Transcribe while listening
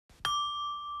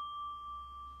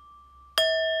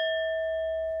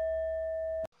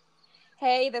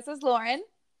Hey, this is Lauren.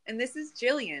 And this is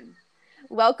Jillian.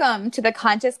 Welcome to the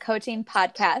Conscious Coaching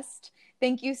Podcast.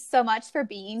 Thank you so much for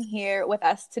being here with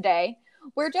us today.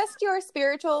 We're just your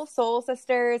spiritual soul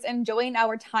sisters enjoying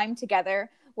our time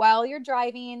together while you're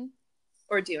driving,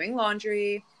 or doing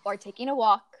laundry, or taking a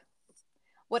walk,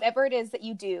 whatever it is that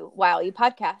you do while you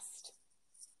podcast.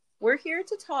 We're here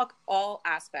to talk all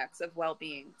aspects of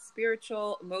well-being,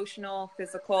 spiritual, emotional,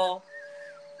 physical.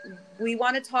 We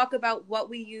want to talk about what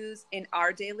we use in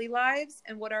our daily lives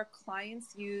and what our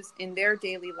clients use in their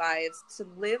daily lives to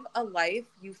live a life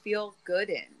you feel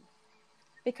good in.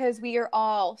 Because we are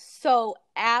all so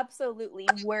absolutely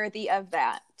worthy of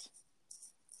that.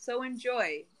 So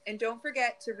enjoy, and don't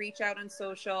forget to reach out on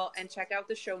social and check out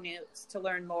the show notes to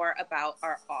learn more about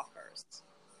our offers.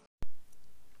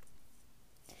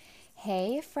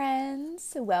 Hey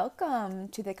friends, welcome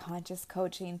to the Conscious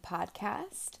Coaching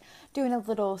Podcast. Doing a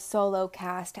little solo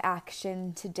cast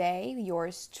action today.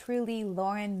 Yours truly,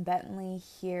 Lauren Bentley,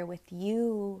 here with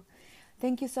you.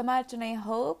 Thank you so much, and I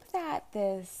hope that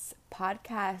this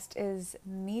podcast is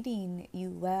meeting you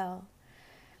well.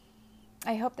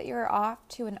 I hope that you're off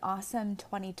to an awesome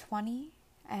 2020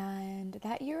 and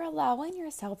that you're allowing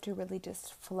yourself to really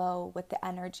just flow with the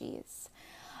energies.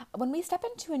 When we step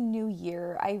into a new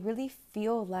year, I really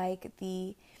feel like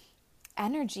the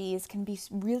energies can be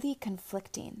really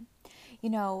conflicting. You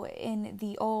know, in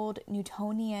the old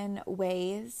Newtonian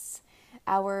ways,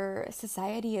 our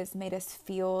society has made us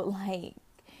feel like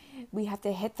we have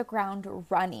to hit the ground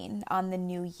running on the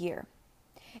new year.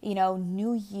 You know,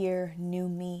 new year, new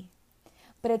me.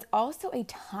 But it's also a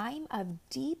time of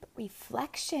deep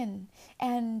reflection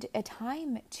and a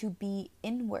time to be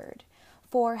inward.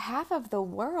 For half of the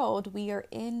world, we are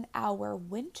in our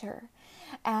winter,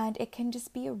 and it can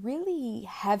just be a really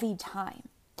heavy time.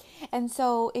 And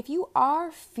so if you are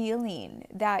feeling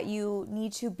that you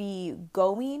need to be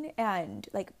going and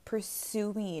like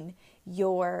pursuing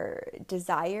your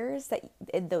desires, that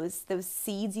those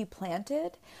seeds you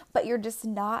planted, but you're just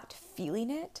not feeling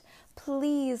it,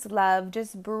 please, love,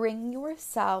 just bring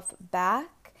yourself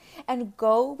back and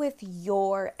go with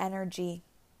your energy.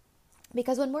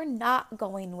 Because when we're not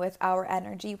going with our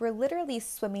energy, we're literally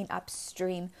swimming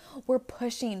upstream. We're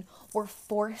pushing, we're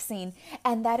forcing,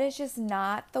 and that is just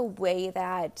not the way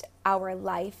that our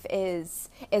life is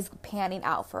panning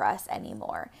out for us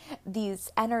anymore. These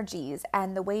energies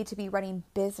and the way to be running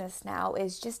business now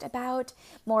is just about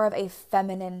more of a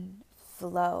feminine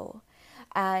flow.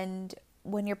 And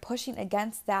when you're pushing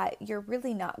against that, you're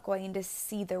really not going to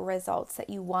see the results that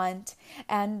you want.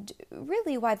 And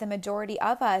really why the majority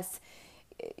of us,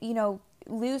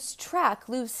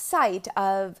 lose sight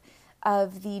of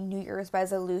the New Year's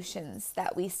resolutions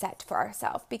that we set for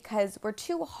ourselves, because we're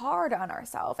too hard on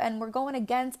ourselves and we're going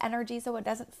against energy, so it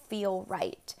doesn't feel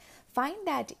right. Find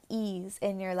that ease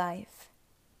in your life.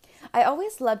 I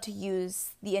always love to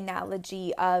use the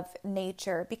analogy of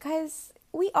nature because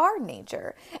we are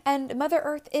nature, and Mother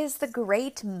Earth is the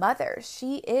great mother.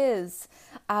 She is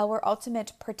our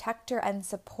ultimate protector and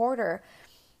supporter,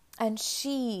 and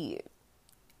she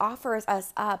offers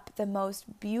us up the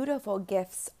most beautiful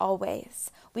gifts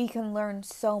always. We can learn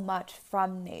so much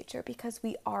from nature because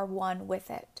we are one with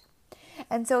it.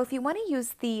 And so if you want to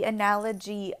use the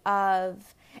analogy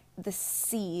of the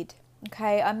seed,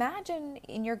 okay, imagine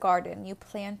in your garden you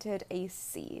planted a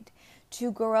seed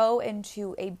to grow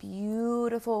into a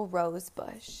beautiful rose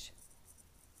bush.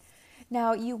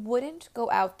 Now, you wouldn't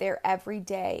go out there every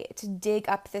day to dig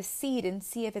up the seed and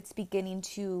see if it's beginning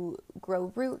to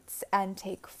grow roots and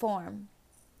take form.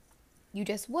 You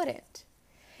just wouldn't.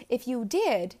 If you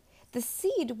did, the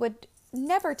seed would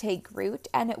never take root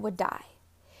and it would die.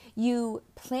 You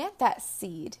plant that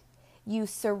seed, you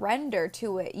surrender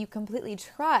to it, you completely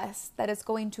trust that it's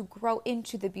going to grow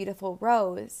into the beautiful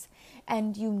rose,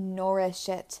 and you nourish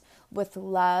it with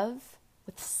love,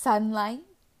 with sunlight,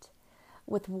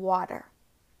 with water.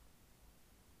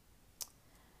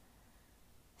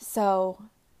 So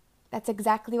that's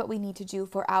exactly what we need to do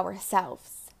for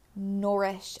ourselves.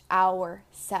 Nourish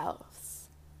ourselves.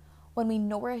 When we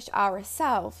nourish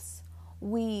ourselves,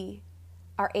 we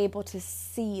are able to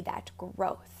see that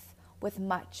growth with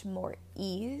much more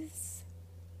ease,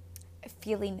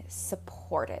 feeling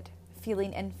supported,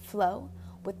 feeling in flow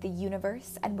with the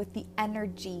universe and with the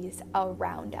energies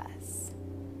around us.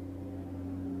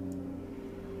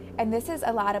 And this is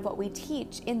a lot of what we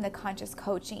teach in the Conscious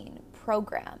Coaching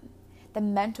program, the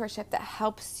mentorship that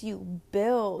helps you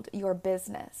build your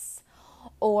business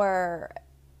or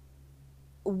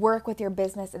work with your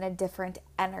business in a different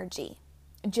energy.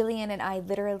 Jillian and I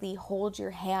literally hold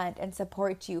your hand and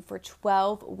support you for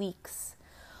 12 weeks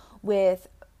with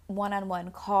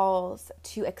one-on-one calls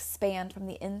to expand from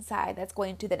the inside that's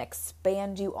going to then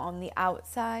expand you on the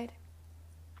outside,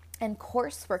 and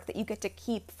coursework that you get to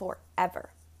keep forever.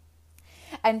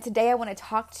 And today I want to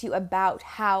talk to you about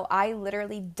how I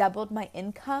literally doubled my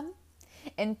income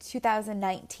in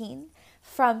 2019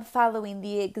 from following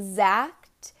the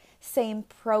exact same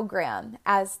program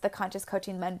as the Conscious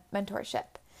Coaching Mentorship.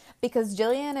 Because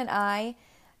Jillian and I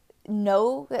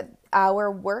know that our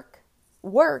work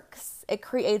works, it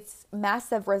creates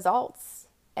massive results,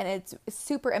 and it's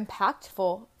super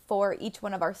impactful for each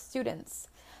one of our students,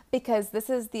 because this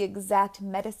is the exact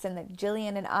medicine that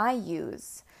Jillian and I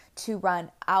use to run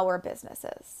our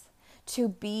businesses, to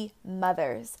be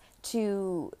mothers,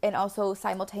 and also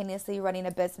simultaneously running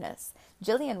a business.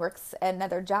 Jillian works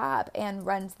another job and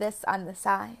runs this on the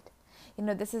side.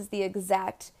 This is the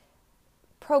exact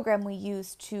program we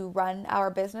use to run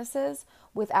our businesses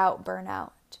without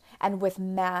burnout and with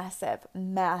massive,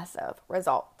 massive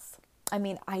results.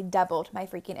 I doubled my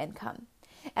freaking income.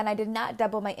 And I did not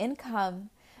double my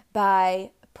income by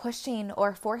pushing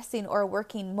or forcing or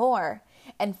working more.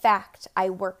 In fact, I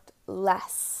worked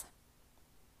less.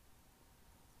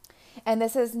 And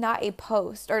this is not a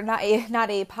post or not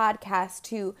a podcast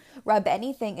to rub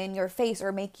anything in your face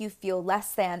or make you feel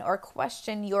less than or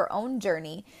question your own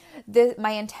journey.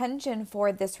 My intention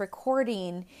for this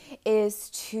recording is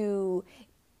to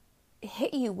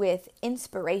hit you with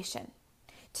inspiration,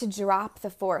 to drop the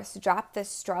force, drop the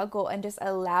struggle, and just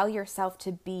allow yourself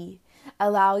to be.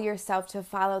 Allow yourself to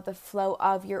follow the flow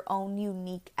of your own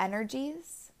unique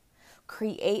energies.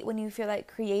 Create when you feel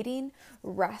like creating,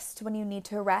 rest when you need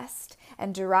to rest,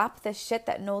 and drop the shit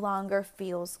that no longer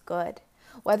feels good.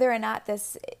 Whether or not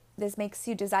this makes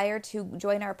you desire to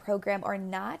join our program or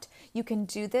not, you can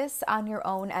do this on your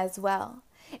own as well.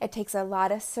 It takes a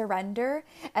lot of surrender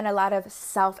and a lot of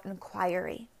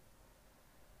self-inquiry.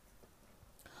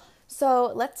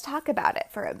 So let's talk about it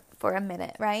for a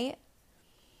minute, right?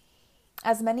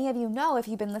 As many of you know, if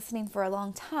you've been listening for a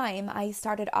long time, I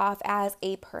started off as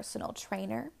a personal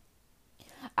trainer.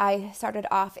 I started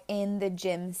off in the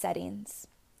gym settings.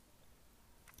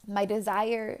 My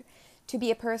desire to be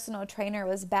a personal trainer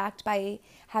was backed by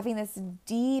having this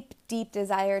deep, deep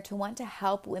desire to want to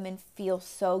help women feel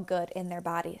so good in their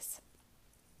bodies.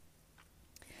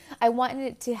 I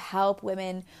wanted to help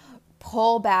women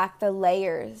pull back the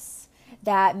layers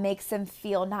that makes them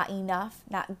feel not enough,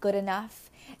 not good enough,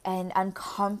 and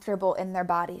uncomfortable in their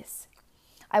bodies.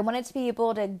 I wanted to be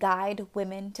able to guide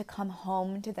women to come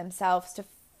home to themselves, to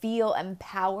feel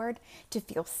empowered, to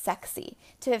feel sexy,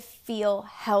 to feel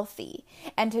healthy,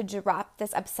 and to drop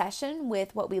this obsession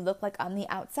with what we look like on the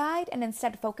outside and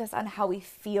instead focus on how we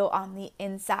feel on the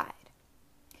inside.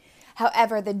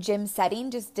 However, the gym setting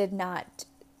just did not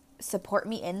support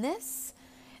me in this.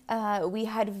 We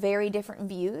had very different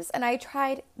views, and I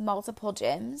tried multiple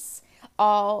gyms,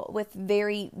 all with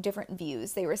very different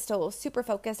views. They were still super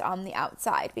focused on the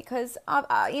outside because,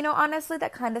 honestly,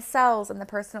 that kind of sells in the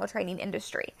personal training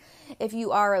industry. If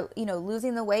you are,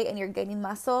 losing the weight and you're gaining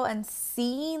muscle and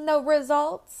seeing the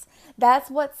results, that's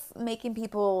what's making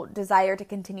people desire to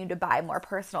continue to buy more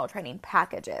personal training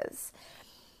packages.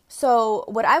 So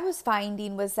what I was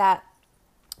finding was that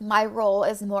my role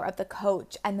is more of the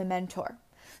coach and the mentor.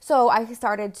 So I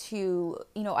started to,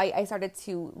 I started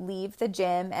to leave the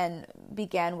gym and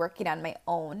began working on my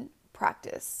own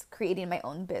practice, creating my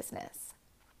own business.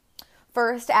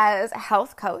 First as a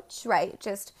health coach, right?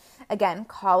 Just, again,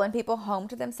 calling people home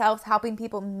to themselves, helping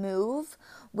people move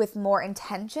with more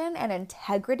intention and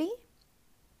integrity.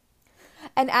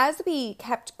 And as we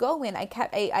kept going,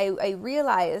 I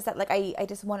realized that I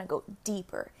just want to go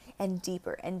deeper and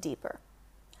deeper and deeper.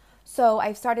 So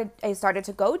I started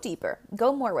to go deeper,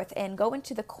 go more within, go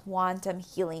into the quantum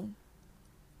healing.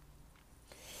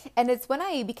 And it's when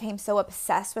I became so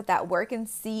obsessed with that work and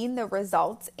seeing the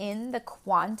results in the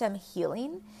quantum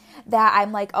healing that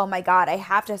I'm like, oh my God, I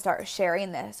have to start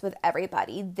sharing this with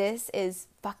everybody. This is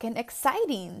fucking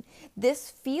exciting.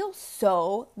 This feels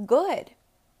so good.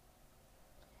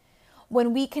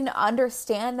 When we can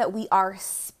understand that we are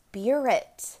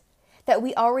spirit, that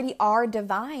we already are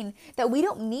divine, that we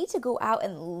don't need to go out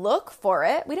and look for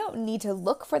it. We don't need to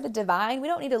look for the divine. We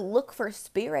don't need to look for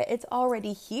spirit. It's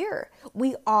already here.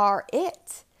 We are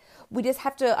it. We just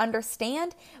have to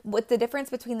understand what the difference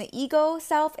between the ego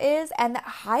self is and the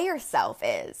higher self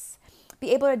is.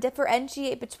 Be able to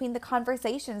differentiate between the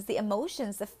conversations, the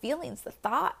emotions, the feelings, the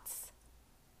thoughts,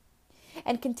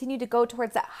 and continue to go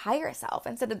towards that higher self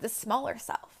instead of the smaller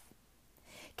self.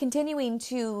 Continuing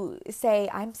to say,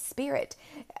 I'm spirit.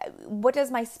 What does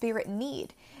my spirit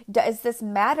need? Does this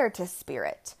matter to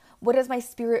spirit? What does my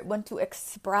spirit want to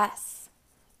express?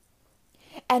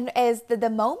 And as the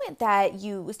moment that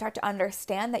you start to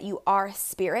understand that you are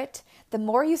spirit, the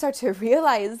more you start to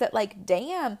realize that, like,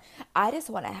 damn, I just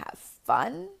want to have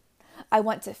fun. I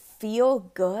want to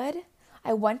feel good.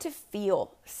 I want to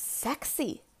feel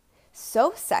sexy.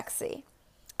 So sexy.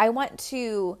 I want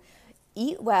to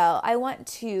eat well. I want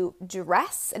to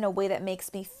dress in a way that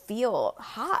makes me feel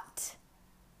hot.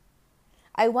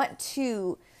 I want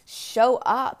to show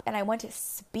up and I want to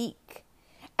speak.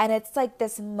 And it's like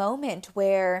this moment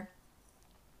where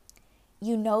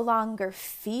you no longer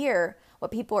fear what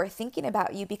people are thinking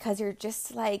about you, because you're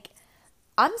just like,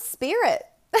 I'm spirit.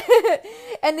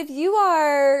 And if you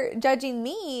are judging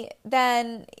me,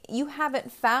 then you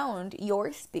haven't found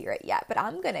your spirit yet. But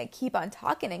I'm going to keep on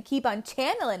talking and keep on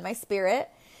channeling my spirit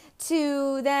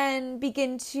to then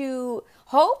begin to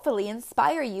hopefully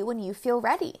inspire you when you feel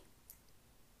ready.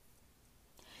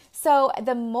 So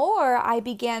the more I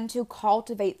began to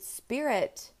cultivate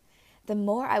spirit, the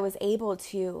more I was able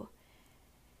to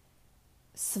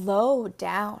slow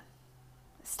down,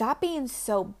 stop being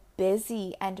so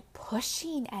busy and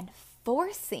pushing and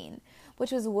forcing,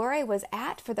 which was where I was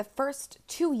at for the first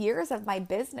 2 years of my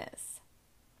business.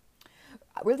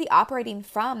 Really operating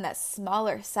from that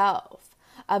smaller self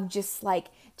of just like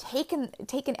taking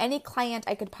any client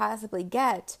I could possibly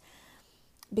get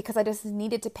because I just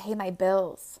needed to pay my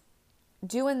bills.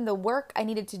 Doing the work I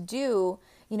needed to do,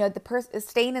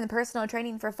 staying in the personal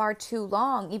training for far too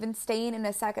long, even staying in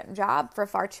a second job for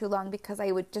far too long, because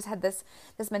I would just had this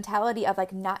mentality of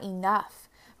like not enough,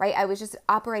 right? I was just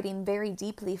operating very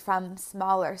deeply from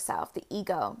smaller self, the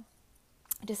ego.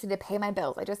 I just need to pay my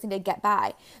bills. I just need to get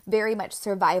by. Very much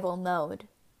survival mode.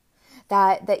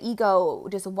 That the ego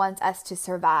just wants us to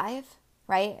survive,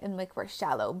 right? And like we're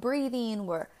shallow breathing,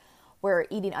 we're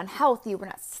eating unhealthy, we're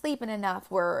not sleeping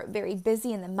enough, we're very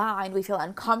busy in the mind, we feel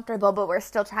uncomfortable, but we're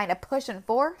still trying to push and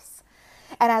force.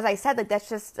 And as I said, like that's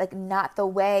just like not the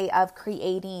way of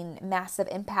creating massive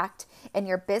impact in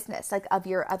your business, like of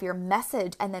your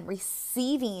message, and then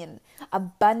receiving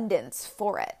abundance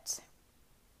for it.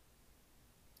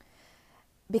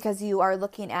 Because you are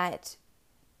looking at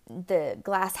the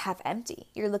glass half empty.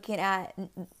 You're looking at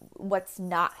what's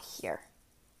not here,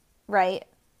 right?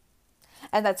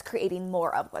 And that's creating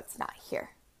more of what's not here.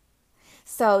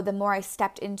 So the more I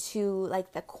stepped into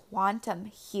like the quantum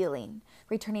healing,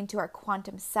 returning to our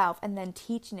quantum self and then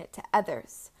teaching it to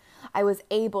others, I was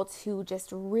able to just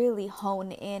really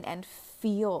hone in and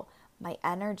feel my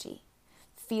energy,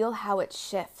 feel how it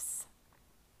shifts.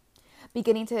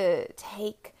 Beginning to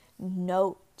take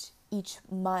note each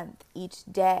month, each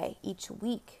day, each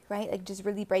week, right? Like just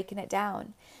really breaking it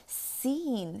down,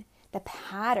 seeing the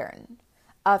pattern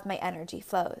of my energy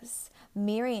flows,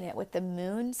 mirroring it with the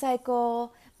moon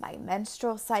cycle, my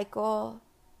menstrual cycle,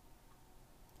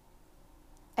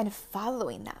 and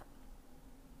following that.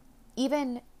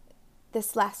 Even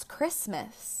this last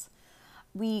Christmas,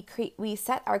 we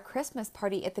set our Christmas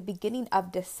party at the beginning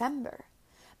of December,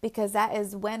 because that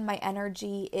is when my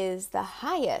energy is the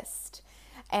highest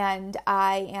and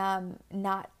I am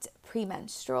not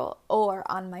premenstrual or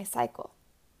on my cycle.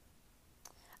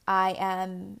 I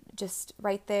am just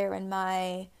right there in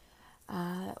my,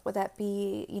 would that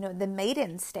be, the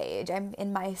maiden stage. I'm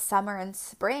in my summer and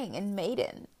spring in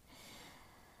maiden.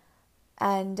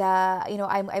 And,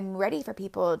 I'm ready for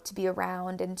people to be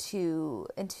around and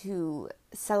to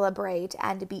celebrate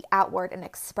and to be outward and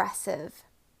expressive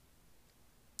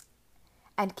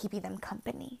and keeping them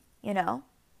company,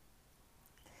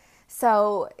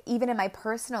 So even in my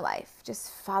personal life,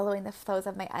 just following the flows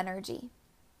of my energy.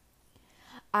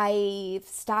 I've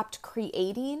stopped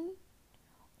creating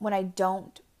when I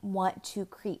don't want to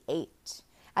create.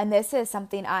 And this is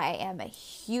something I am a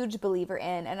huge believer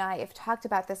in. And I have talked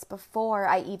about this before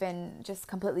I even just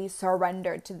completely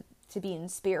surrendered to be in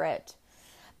spirit.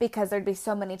 Because there'd be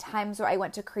so many times where I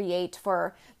went to create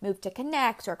for Move to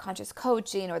Connect or Conscious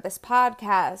Coaching or this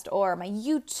podcast or my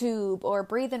YouTube or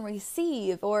Breathe and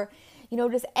Receive or,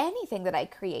 just anything that I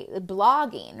create,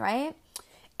 blogging, right?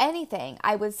 Anything,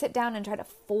 I would sit down and try to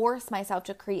force myself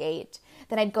to create.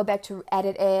 Then I'd go back to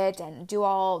edit it and do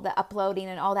all the uploading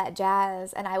and all that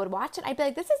jazz. And I would watch it. I'd be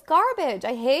like, this is garbage.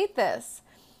 I hate this.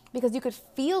 Because you could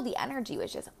feel the energy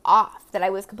was just off. That I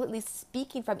was completely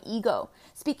speaking from ego.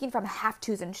 Speaking from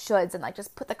have-tos and shoulds. And like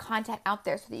just put the content out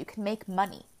there so that you can make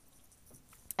money.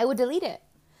 I would delete it.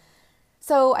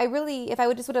 So if I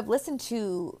would have listened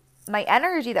to my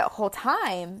energy that whole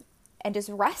time and just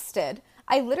rested,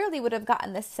 I literally would have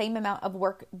gotten the same amount of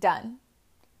work done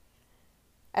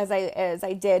as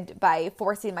I did by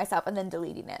forcing myself and then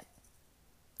deleting it.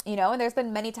 And there's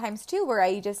been many times too where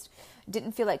I just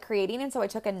didn't feel like creating, and so I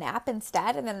took a nap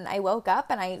instead, and then I woke up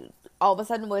and I all of a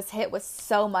sudden was hit with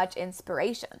so much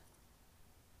inspiration.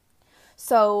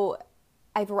 So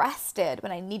I've rested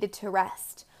when I needed to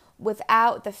rest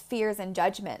without the fears and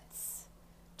judgments,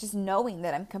 just knowing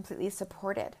that I'm completely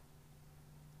supported.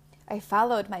 I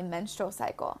followed my menstrual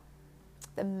cycle,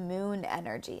 the moon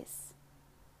energies.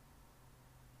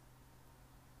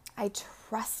 I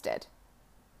trusted.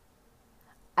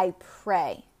 I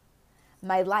pray.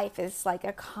 My life is like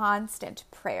a constant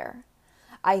prayer.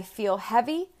 I feel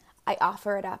heavy, I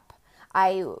offer it up.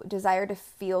 I desire to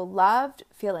feel loved,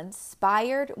 feel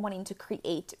inspired, wanting to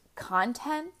create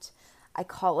content. I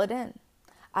call it in.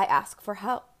 I ask for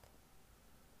help.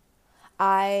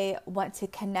 I want to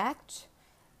connect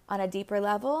on a deeper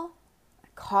level. I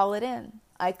call it in.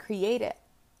 I create it.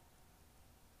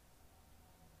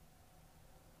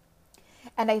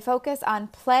 And I focus on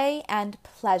play and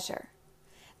pleasure.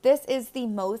 This is the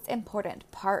most important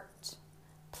part.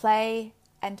 Play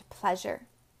and pleasure.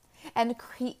 And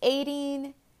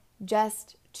creating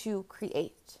just to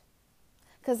create.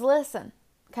 Because listen,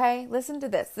 okay? Listen to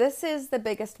this. This is the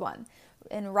biggest one.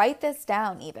 And write this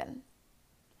down even.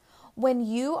 When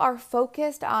you are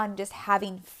focused on just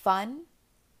having fun,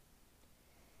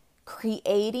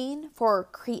 creating for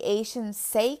creation's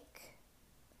sake,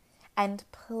 and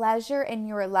pleasure in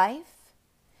your life,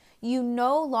 you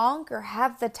no longer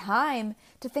have the time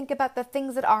to think about the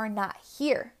things that are not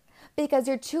here because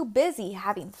you're too busy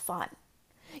having fun.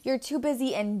 You're too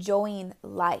busy enjoying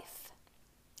life.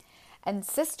 And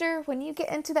sister, when you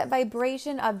get into that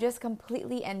vibration of just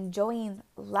completely enjoying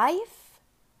life,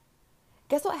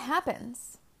 guess what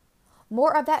happens?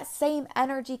 More of that same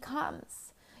energy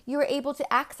comes. You are able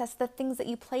to access the things that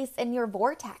you place in your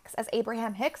vortex, as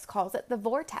Abraham Hicks calls it, the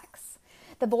vortex.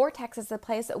 The vortex is the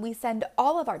place that we send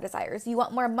all of our desires. You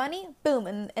want more money? Boom,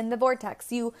 in the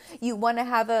vortex. You want to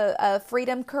have a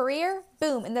freedom career?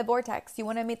 Boom, in the vortex. You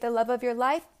want to meet the love of your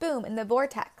life? Boom, in the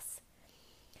vortex.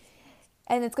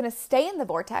 And it's going to stay in the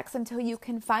vortex until you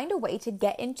can find a way to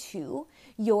get into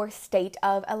your state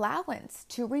of allowance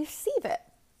to receive it.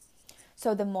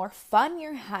 So the more fun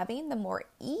you're having, the more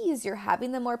ease you're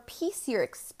having, the more peace you're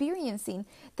experiencing,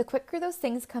 the quicker those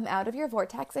things come out of your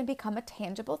vortex and become a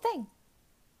tangible thing.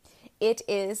 It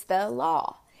is the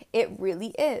law. It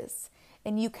really is.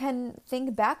 And you can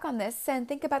think back on this and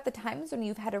think about the times when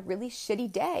you've had a really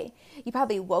shitty day. You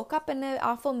probably woke up in an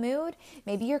awful mood.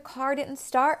 Maybe your car didn't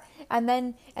start, and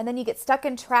then you get stuck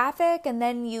in traffic, and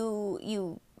then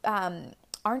you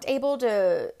aren't able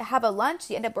to have a lunch.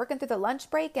 You end up working through the lunch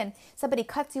break and somebody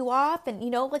cuts you off, and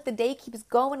like the day keeps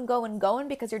going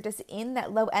because you're just in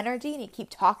that low energy and you keep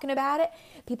talking about it.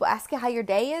 People ask you how your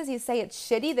day is. You say it's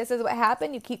shitty. This is what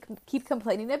happened. You keep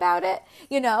complaining about it,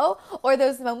 or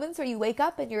those moments where you wake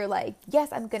up and you're like, yes,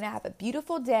 I'm going to have a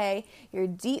beautiful day. You're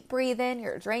deep breathing.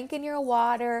 You're drinking your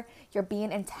water. You're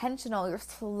being intentional. You're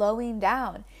slowing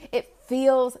down. It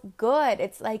feels good.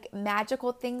 It's like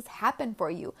magical things happen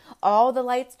for you. All the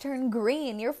lights turn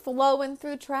green. You're flowing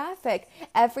through traffic.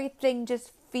 Everything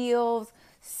just feels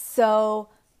so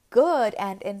good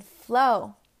and in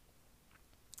flow.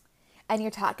 And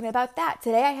you're talking about that.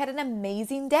 Today I had an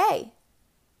amazing day.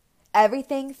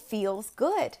 Everything feels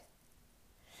good.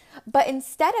 But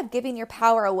instead of giving your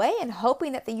power away and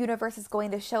hoping that the universe is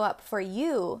going to show up for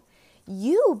you,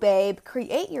 you, babe,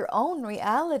 create your own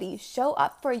reality. Show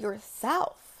up for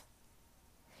yourself.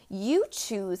 You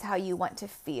choose how you want to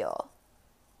feel.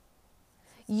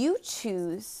 You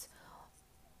choose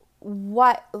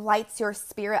what lights your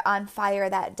spirit on fire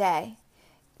that day.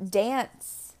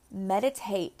 Dance,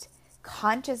 meditate,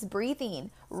 conscious breathing,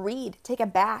 read, take a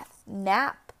bath,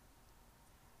 nap.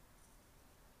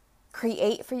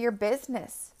 Create for your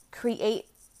business. Create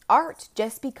art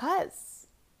just because.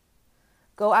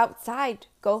 Go outside,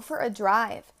 go for a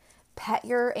drive, pet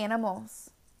your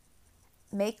animals,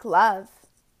 make love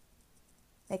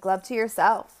to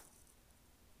yourself.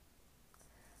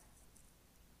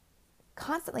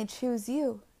 Constantly choose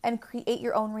you and create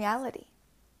your own reality.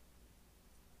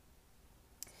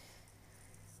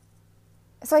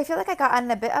 So I feel like I got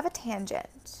on a bit of a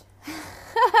tangent.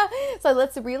 So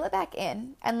let's reel it back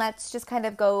in and let's just run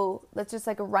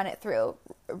it through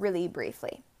really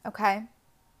briefly, okay?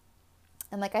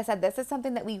 And like I said, this is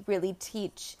something that we really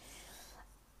teach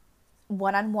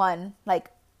one-on-one, like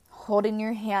holding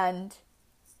your hand,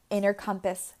 inner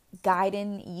compass,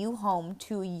 guiding you home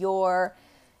to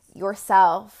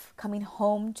yourself, coming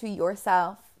home to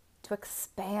yourself to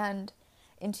expand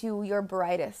into your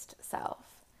brightest self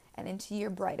and into your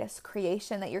brightest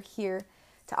creation that you're here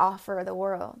to offer the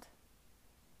world.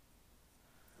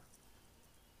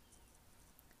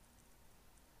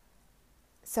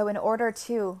 So in order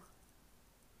to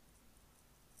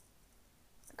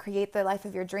create the life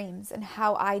of your dreams, and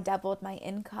how I doubled my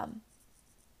income,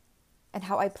 and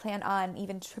how I plan on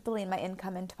even tripling my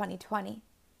income in 2020,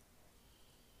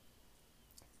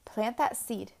 plant that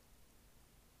seed.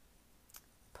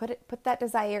 Put that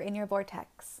desire in your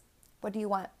vortex. What do you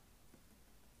want?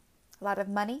 A lot of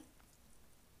money?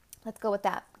 Let's go with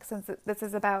that, since this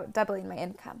is about doubling my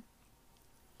income.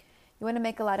 You want to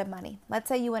make a lot of money. Let's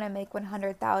say you want to make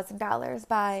 $100,000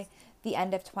 by the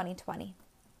end of 2020.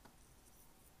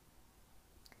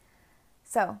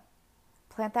 So,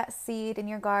 plant that seed in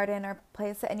your garden or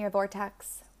place it in your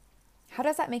vortex. How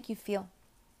does that make you feel?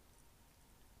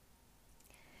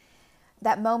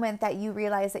 That moment that you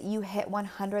realize that you hit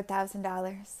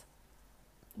 $100,000.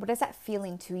 What is that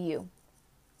feeling to you?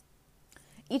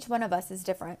 Each one of us is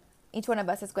different. Each one of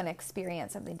us is going to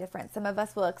experience something different. Some of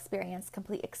us will experience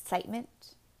complete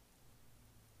excitement.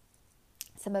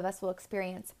 Some of us will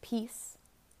experience peace,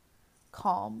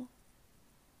 calm,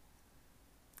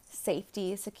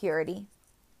 safety, security,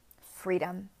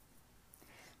 freedom.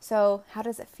 So, how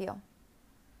does it feel?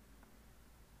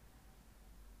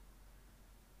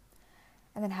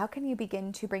 And then how can you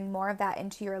begin to bring more of that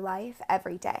into your life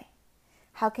every day?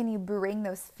 How can you bring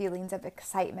those feelings of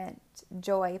excitement,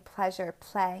 joy, pleasure,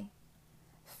 play,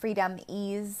 freedom,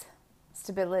 ease,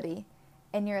 stability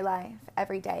in your life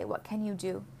every day? What can you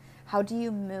do? How do you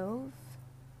move?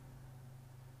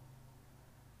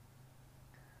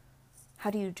 How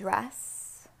do you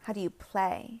dress? How do you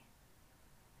play?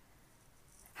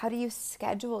 How do you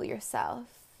schedule yourself?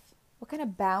 What kind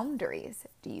of boundaries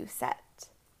do you set?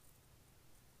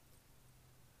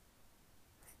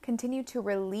 Continue to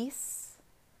release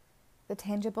the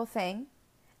tangible thing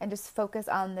and just focus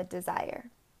on the desire.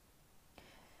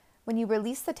 When you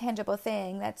release the tangible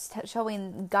thing, that's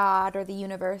showing God or the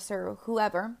universe or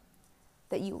whoever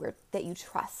that you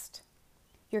trust.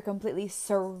 You're completely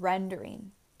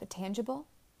surrendering the tangible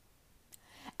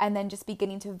and then just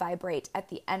beginning to vibrate at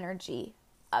the energy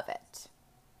of it.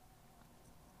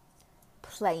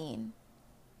 Playing.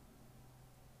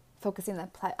 Focusing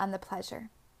on the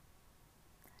pleasure.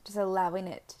 Just allowing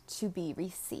it to be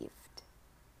received.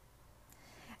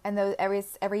 And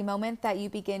every moment that you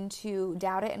begin to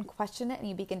doubt it and question it, and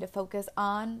you begin to focus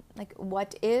on like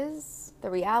what is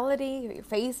the reality, or your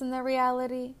faith in the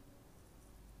reality,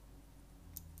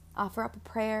 offer up a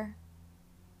prayer,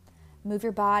 move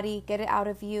your body, get it out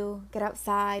of you, get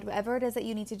outside, whatever it is that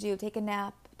you need to do. Take a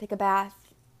nap, take a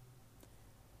bath,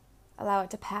 allow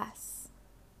it to pass.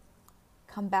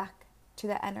 Come back to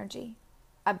that energy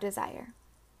of desire.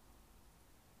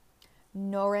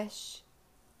 Nourish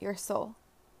your soul.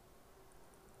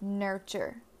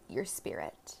 Nurture your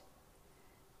spirit.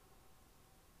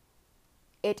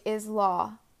 It is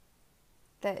law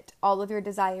that all of your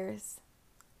desires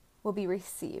will be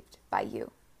received by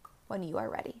you when you are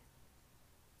ready.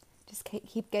 Just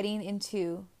keep getting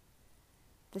into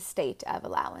the state of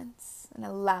allowance and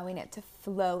allowing it to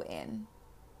flow in.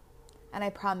 And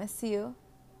I promise you,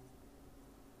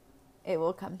 it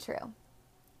will come true.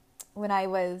 When I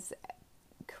was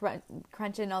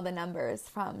crunching all the numbers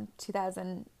from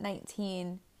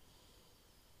 2019,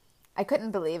 I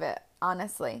couldn't believe it,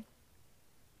 honestly,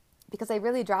 because I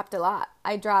really dropped a lot.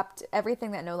 I dropped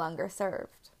everything that no longer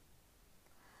served.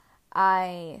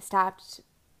 I stopped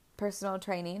personal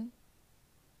training.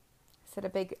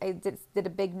 I did a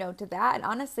big note to that, and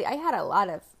honestly, I had a lot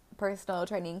of personal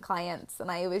training clients,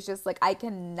 and I was just like, I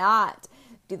cannot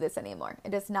do this anymore.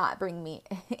 It does not bring me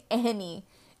any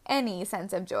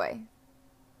sense of joy.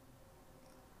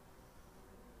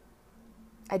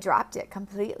 I dropped it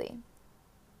completely.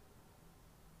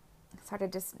 I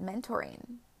started just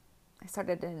mentoring. I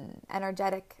started an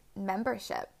energetic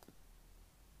membership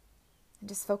and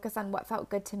just focus on what felt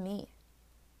good to me.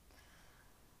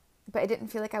 But I didn't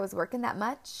feel like I was working that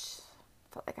much.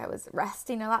 I felt like I was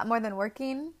resting a lot more than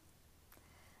working.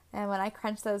 And when I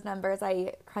crunched those numbers,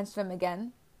 I crunched them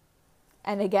again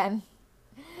and again.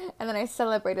 And then I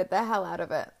celebrated the hell out of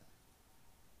it.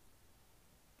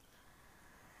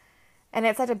 And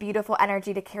it's such a beautiful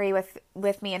energy to carry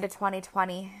with me into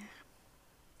 2020.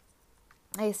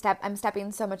 I'm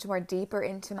stepping so much more deeper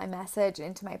into my message,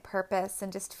 into my purpose,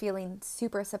 and just feeling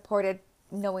super supported,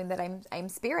 knowing that I'm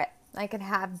spirit. I can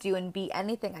have, do, and be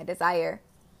anything I desire.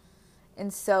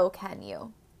 And so can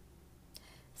you.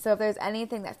 So if there's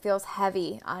anything that feels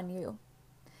heavy on you,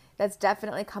 that's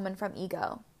definitely coming from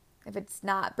ego. If it's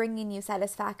not bringing you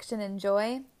satisfaction and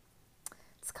joy,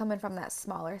 it's coming from that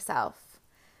smaller self.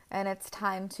 And it's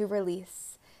time to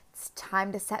release. It's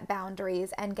time to set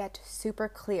boundaries and get super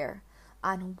clear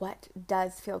on what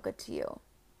does feel good to you.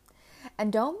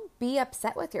 And don't be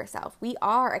upset with yourself. We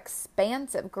are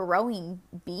expansive, growing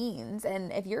beings.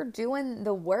 And if you're doing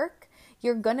the work,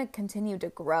 you're going to continue to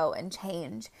grow and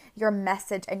change. Your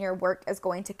message and your work is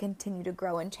going to continue to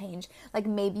grow and change. Like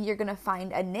maybe you're going to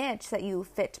find a niche that you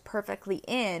fit perfectly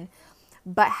in,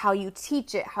 but how you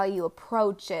teach it, how you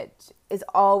approach it is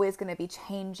always going to be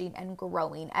changing and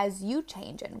growing as you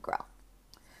change and grow.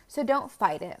 So don't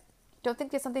fight it. Don't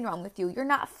think there's something wrong with you. You're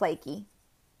not flaky.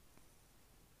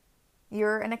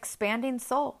 You're an expanding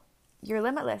soul. You're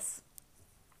limitless.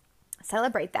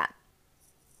 Celebrate that.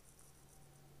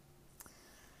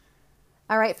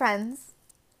 All right, friends,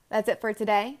 that's it for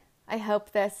today. I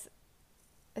hope this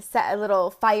set a little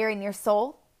fire in your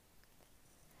soul.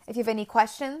 If you have any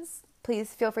questions,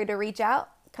 please feel free to reach out.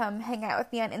 Come hang out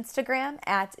with me on Instagram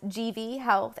at GV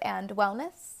Health and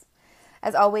Wellness.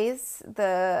 As always,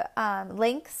 the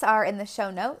links are in the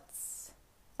show notes.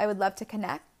 I would love to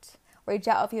connect. Reach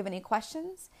out if you have any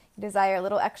questions. You desire a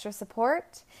little extra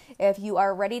support. If you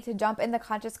are ready to jump in the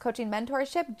Conscious Coaching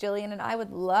Mentorship, Jillian and I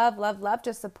would love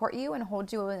to support you and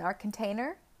hold you in our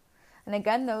container. And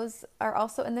again, those are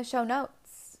also in the show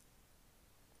notes.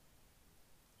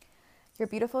 Your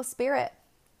beautiful spirit.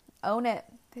 Own it,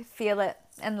 feel it,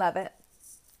 and love it.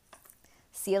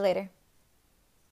 See you later.